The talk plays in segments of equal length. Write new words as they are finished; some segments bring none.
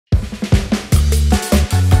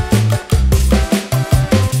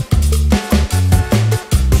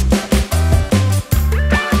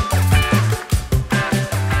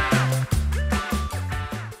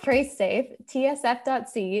TraceSafe,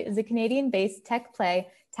 TSF.C is a Canadian-based tech play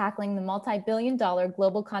tackling the multi-billion-dollar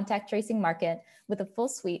global contact tracing market with a full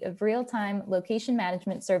suite of real-time location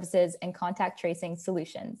management services and contact tracing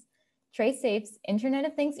solutions. TraceSafe's Internet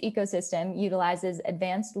of Things ecosystem utilizes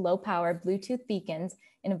advanced low-power Bluetooth beacons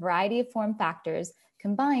in a variety of form factors,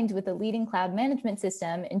 combined with a leading cloud management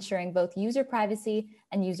system, ensuring both user privacy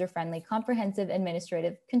and user-friendly comprehensive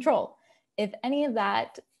administrative control. If any of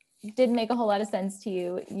that didn't make a whole lot of sense to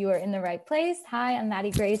you, you are in the right place. Hi, I'm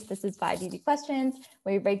Maddy Grace. This is 5 Easy Questions,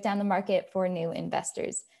 where we break down the market for new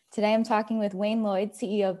investors. Today, I'm talking with Wayne Lloyd,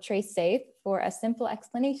 CEO of TraceSafe, for a simple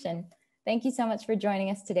explanation. Thank you so much for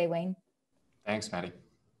joining us today, Wayne. Thanks, Maddy.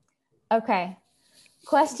 Okay,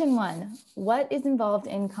 question one, what is involved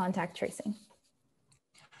in contact tracing?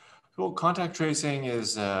 Well, contact tracing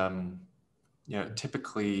is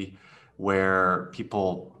typically where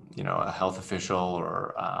people, a health official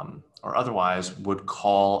or otherwise would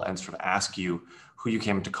call and sort of ask you who you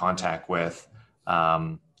came into contact with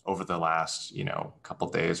over the last, couple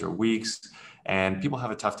days or weeks. And people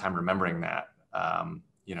have a tough time remembering that.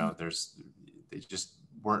 They just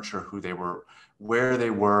weren't sure who they were, where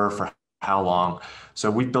they were, for how long.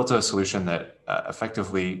 So we built a solution that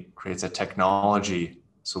effectively creates a technology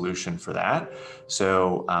solution for that.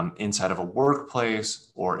 So inside of a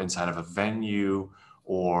workplace or inside of a venue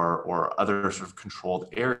or other sort of controlled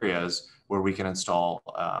areas where we can install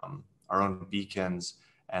our own beacons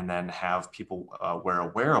and then have people wear a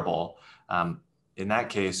wearable. In that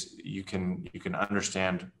case, you can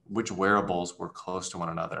understand which wearables were close to one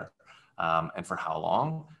another and for how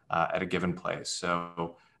long at a given place.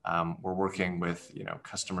 So we're working with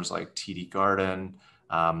customers like TD Garden,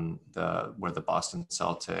 where the Boston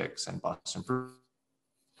Celtics and Boston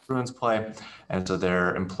Bruins play, and so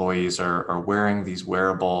their employees are wearing these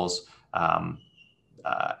wearables, and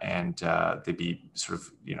they'd be sort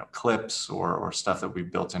of clips or stuff that we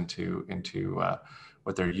built into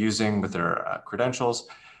what they're using with their credentials,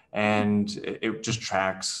 and it just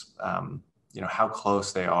tracks how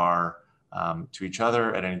close they are to each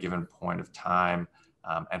other at any given point of time.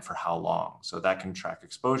 And for how long. So that can track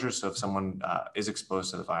exposure. So if someone is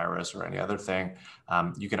exposed to the virus or any other thing,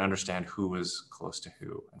 you can understand who was close to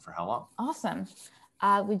who and for how long. Awesome.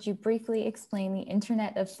 Would you briefly explain the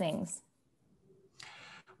Internet of Things?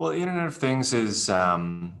 Well, the Internet of Things is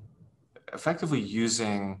effectively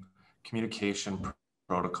using communication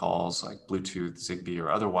protocols like Bluetooth, Zigbee,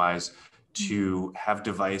 or otherwise to have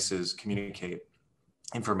devices communicate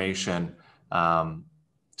information to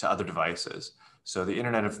other devices. So the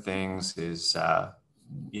Internet of Things is,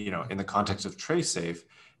 in the context of TraceSafe,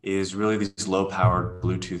 is really these low-powered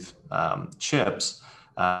Bluetooth chips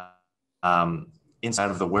inside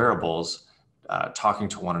of the wearables, talking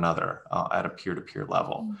to one another at a peer-to-peer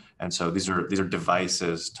level. And so these are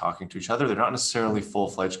devices talking to each other. They're not necessarily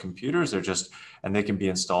full-fledged computers. And they can be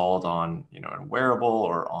installed on a wearable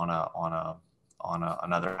or on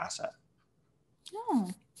another asset. Oh,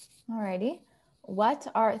 all righty. What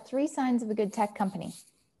are 3 signs of a good tech company?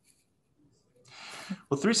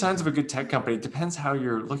 Well, 3 signs of a good tech company, it depends how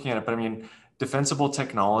you're looking at it. But I mean, defensible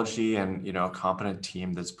technology and, a competent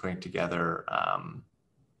team that's putting together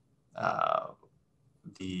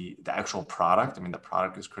the actual product. I mean, the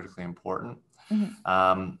product is critically important.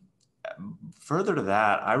 Further to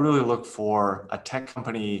that, I really look for a tech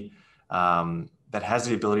company that has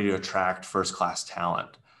the ability to attract first-class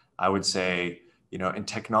talent. I would say, in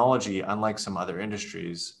technology, unlike some other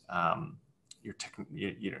industries, your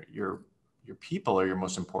people are your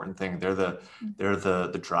most important thing. They're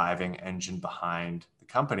the driving engine behind the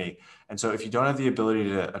company. And so if you don't have the ability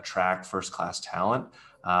to attract first-class talent,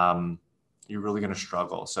 you're really going to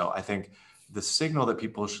struggle. So I think the signal that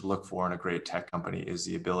people should look for in a great tech company is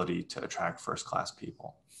the ability to attract first-class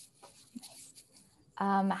people.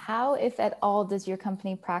 How, if at all, does your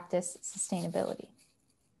company practice sustainability?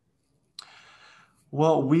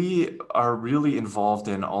 Well, we are really involved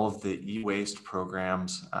in all of the e-waste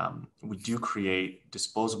programs. We do create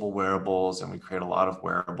disposable wearables, and we create a lot of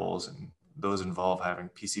wearables, and those involve having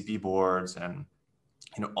PCB boards and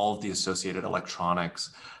all of the associated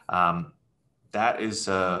electronics. That is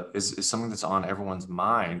something that's on everyone's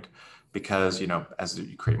mind because as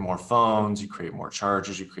you create more phones, you create more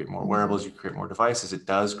chargers, you create more wearables, you create more devices. It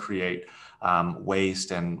does create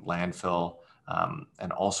waste and landfill.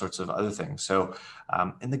 And all sorts of other things. So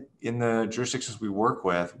in the jurisdictions we work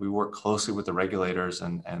closely with the regulators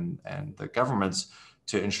and the governments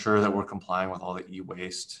to ensure that we're complying with all the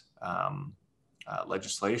e-waste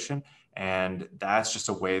legislation. And that's just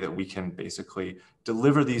a way that we can basically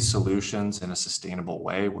deliver these solutions in a sustainable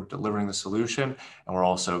way. We're delivering the solution, and we're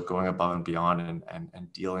also going above and beyond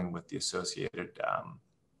and dealing with the associated,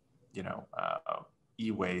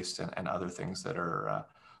 e-waste and other things that are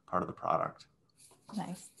part of the product.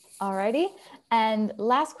 Nice. Alrighty. And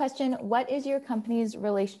last question, what is your company's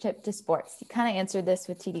relationship to sports? You kind of answered this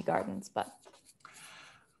with TD Gardens, but.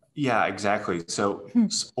 Yeah, exactly. So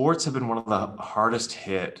sports have been one of the hardest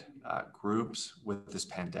hit groups with this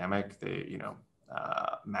pandemic. They,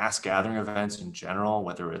 mass gathering events in general,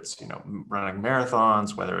 whether it's, running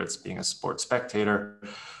marathons, whether it's being a sports spectator,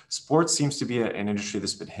 sports seems to be an industry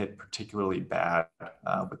that's been hit particularly bad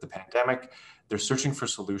with the pandemic. They're searching for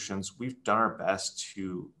solutions. We've done our best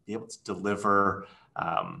to be able to deliver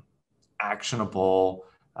actionable,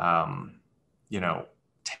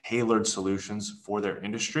 tailored solutions for their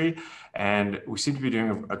industry, and we seem to be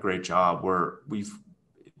doing a great job.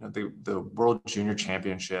 The World Junior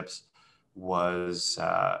Championships is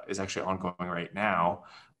actually ongoing right now,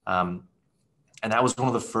 and that was one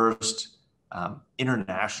of the first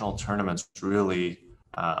international tournaments really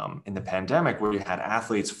in the pandemic, where you had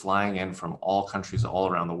athletes flying in from all countries all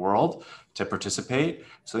around the world to participate.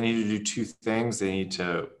 So they need to do two things. They need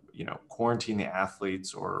to quarantine the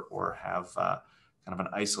athletes or have kind of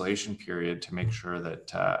an isolation period to make sure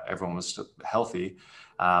that everyone was healthy.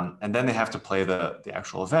 And then they have to play the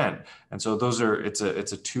actual event. And so it's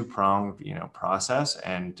a two-pronged, process.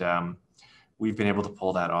 And we've been able to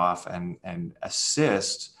pull that off and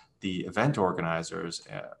assist the event organizers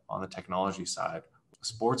on the technology side.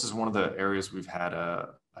 Sports is one of the areas we've had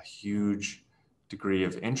a huge degree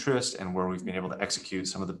of interest, and where we've been able to execute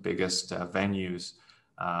some of the biggest venues.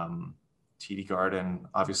 TD Garden,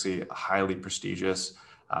 obviously highly prestigious,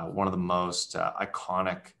 one of the most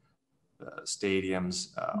iconic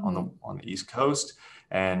stadiums on the East Coast,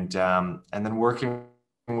 and then working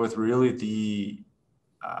with really the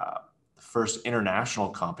first international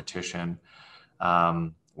competition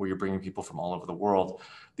where you're bringing people from all over the world.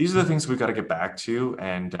 These are the things we've got to get back to,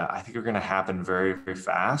 and I think are going to happen very, very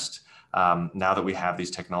fast now that we have these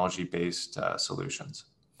technology-based solutions.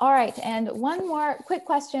 All right, and one more quick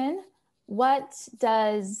question. What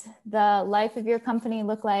does the life of your company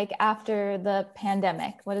look like after the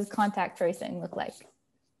pandemic? What does contact tracing look like?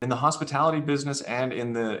 In the hospitality business and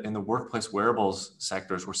in the workplace wearables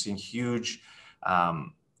sectors, we're seeing huge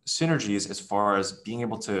synergies as far as being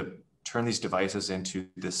able to turn these devices into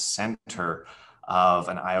the center of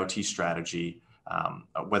an IoT strategy,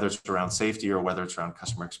 whether it's around safety or whether it's around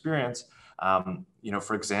customer experience.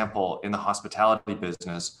 For example, in the hospitality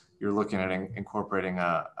business, you're looking at incorporating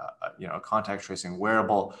a contact tracing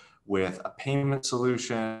wearable with a payment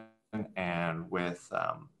solution and with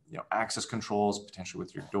access controls, potentially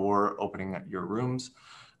with your door opening at your rooms.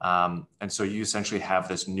 And so you essentially have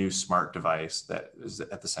this new smart device that is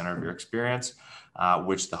at the center of your experience,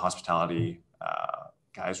 which the hospitality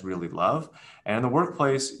guys really love. And in the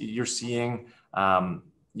workplace, you're seeing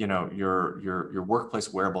your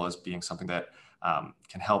workplace wearable as being something that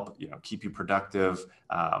can help keep you productive,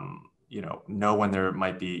 know when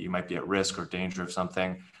you might be at risk or danger of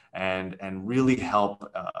something, and really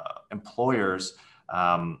help employers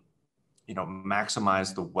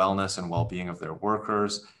maximize the wellness and well-being of their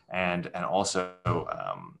workers, and also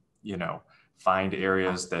find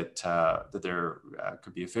areas that there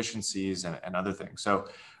could be efficiencies and other things. So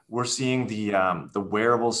we're seeing the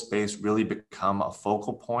wearable space really become a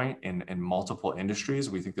focal point in multiple industries.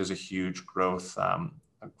 We think there's a huge growth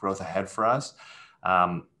ahead for us.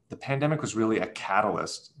 The pandemic was really a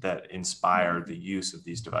catalyst that inspired the use of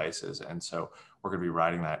these devices, and so we're going to be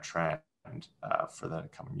riding that trend for the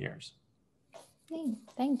coming years.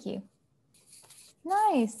 Thank you.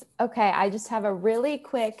 Nice. Okay, I just have a really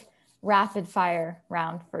quick rapid fire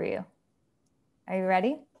round for you. Are you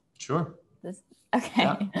ready? Sure. Okay.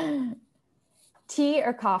 Yeah. Tea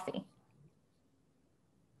or coffee?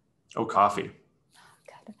 Oh, coffee.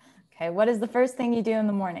 Good. Okay, what is the first thing you do in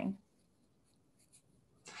the morning?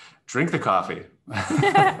 Drink the coffee.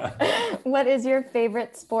 What is your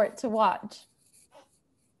favorite sport to watch?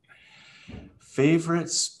 Favorite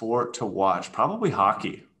sport to watch? Probably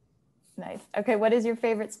hockey. Nice. Okay, what is your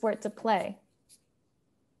favorite sport to play?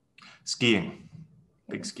 Skiing.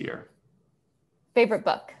 Big skier. Favorite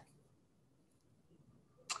book?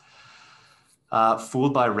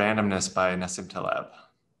 Fooled by Randomness by Nassim Taleb.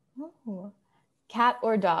 Oh. Cat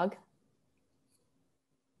or dog?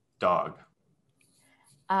 Dog.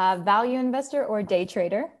 Value investor or day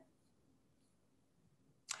trader?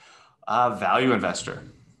 Value investor.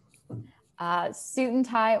 Suit and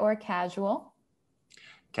tie or casual?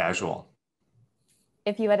 Casual.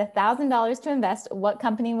 If you had $1,000 to invest, what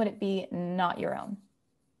company would it be, not your own?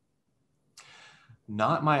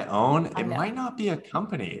 Not my own. I It know. might not be a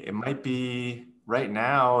company. It might be right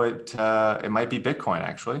now. It might be Bitcoin,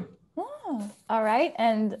 actually. Oh, all right.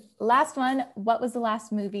 And last one, what was the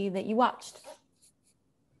last movie that you watched?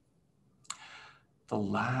 The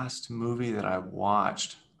last movie that I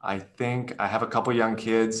watched, I think I have a couple young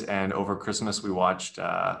kids, and over Christmas we watched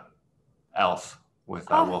Elf with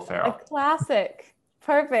Will A Ferrell. classic.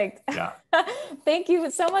 Perfect. Yeah. Thank you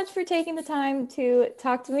so much for taking the time to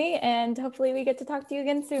talk to me, and hopefully we get to talk to you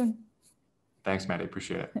again soon. Thanks, Maddy.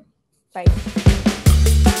 Appreciate it. Bye.